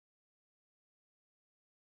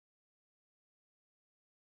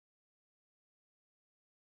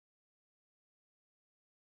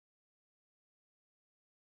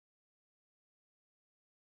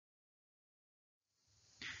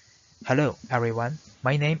Hello everyone,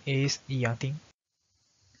 my name is Ding.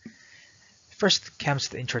 First comes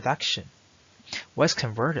the introduction. Voice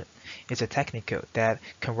conversion is a technique that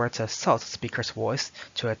converts a source speaker's voice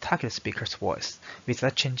to a target speaker's voice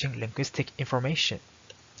without changing linguistic information.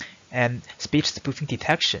 And speech spoofing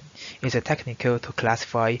detection is a technique to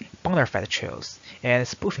classify boundified trails and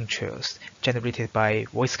spoofing trails generated by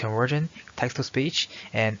voice conversion, text-to-speech,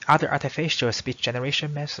 and other artificial speech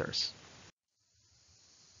generation methods.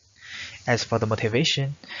 As for the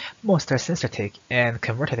motivation, most synthetic and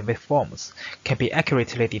converted waveforms can be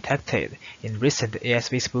accurately detected in recent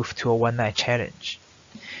ASVspoof 2019 challenge.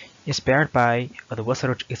 Inspired by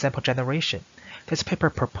adversarial example generation, this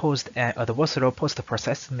paper proposed an adversarial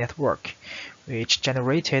post-processing network, which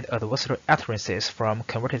generated adversarial utterances from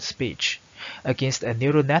converted speech against a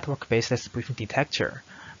neural network-based spoofing detector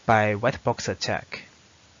by white box attack.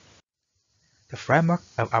 The framework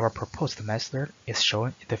of our proposed method is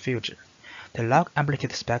shown in the figure. The log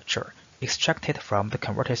amplitude spectra extracted from the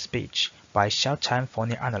converted speech by short-time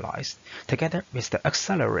phonics analysis, together with the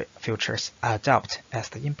auxiliary filters, are adopted as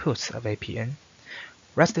the inputs of APN.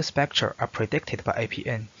 Residue spectra are predicted by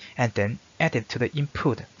APN and then added to the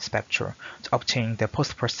input spectra to obtain the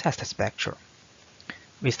post-processed spectra.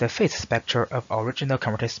 With the phase spectra of original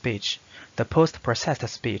converted speech, the post-processed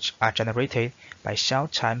speech are generated by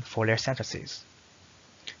short-time Fourier synthesis.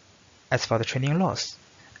 As for the training loss,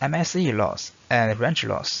 MSE loss and range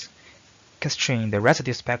loss constrain the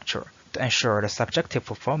residue spectra to ensure the subjective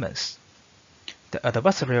performance. The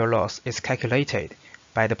adversarial loss is calculated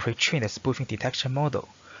by the pre-trained spoofing detection model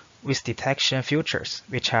with detection filters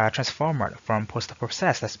which are transformed from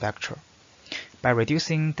post-processed spectra. By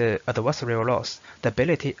reducing the adversarial loss, the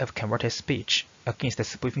ability of converted speech against the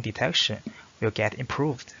spoofing detection will get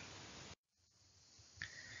improved.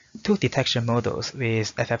 Two detection models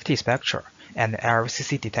with FFT spectra and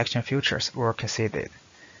LCC detection filters were considered.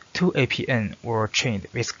 Two APN were trained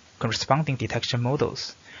with corresponding detection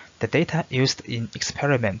models. The data used in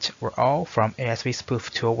experiment were all from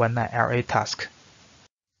ASVspoof 2019 LA task.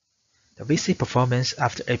 The VC performance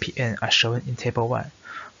after APN are shown in Table 1.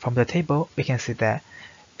 From the table, we can see that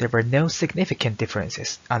there were no significant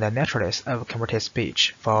differences on the naturalness of converted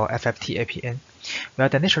speech for FFT APN, while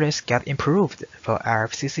the naturalness got improved for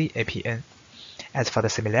RFCC APN. As for the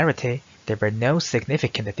similarity, there were no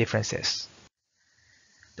significant differences.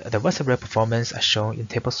 The adversarial performance are shown in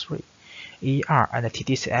Table 3. ER and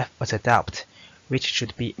TDCF was adopted, which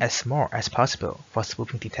should be as small as possible for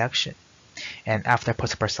spoofing detection. And after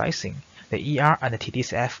post-processing, the ER and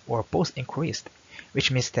TDCF were both increased,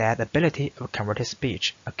 which means that the ability of converted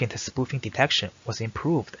speech against spoofing detection was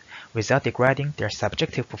improved without degrading their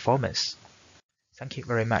subjective performance. Thank you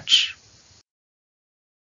very much.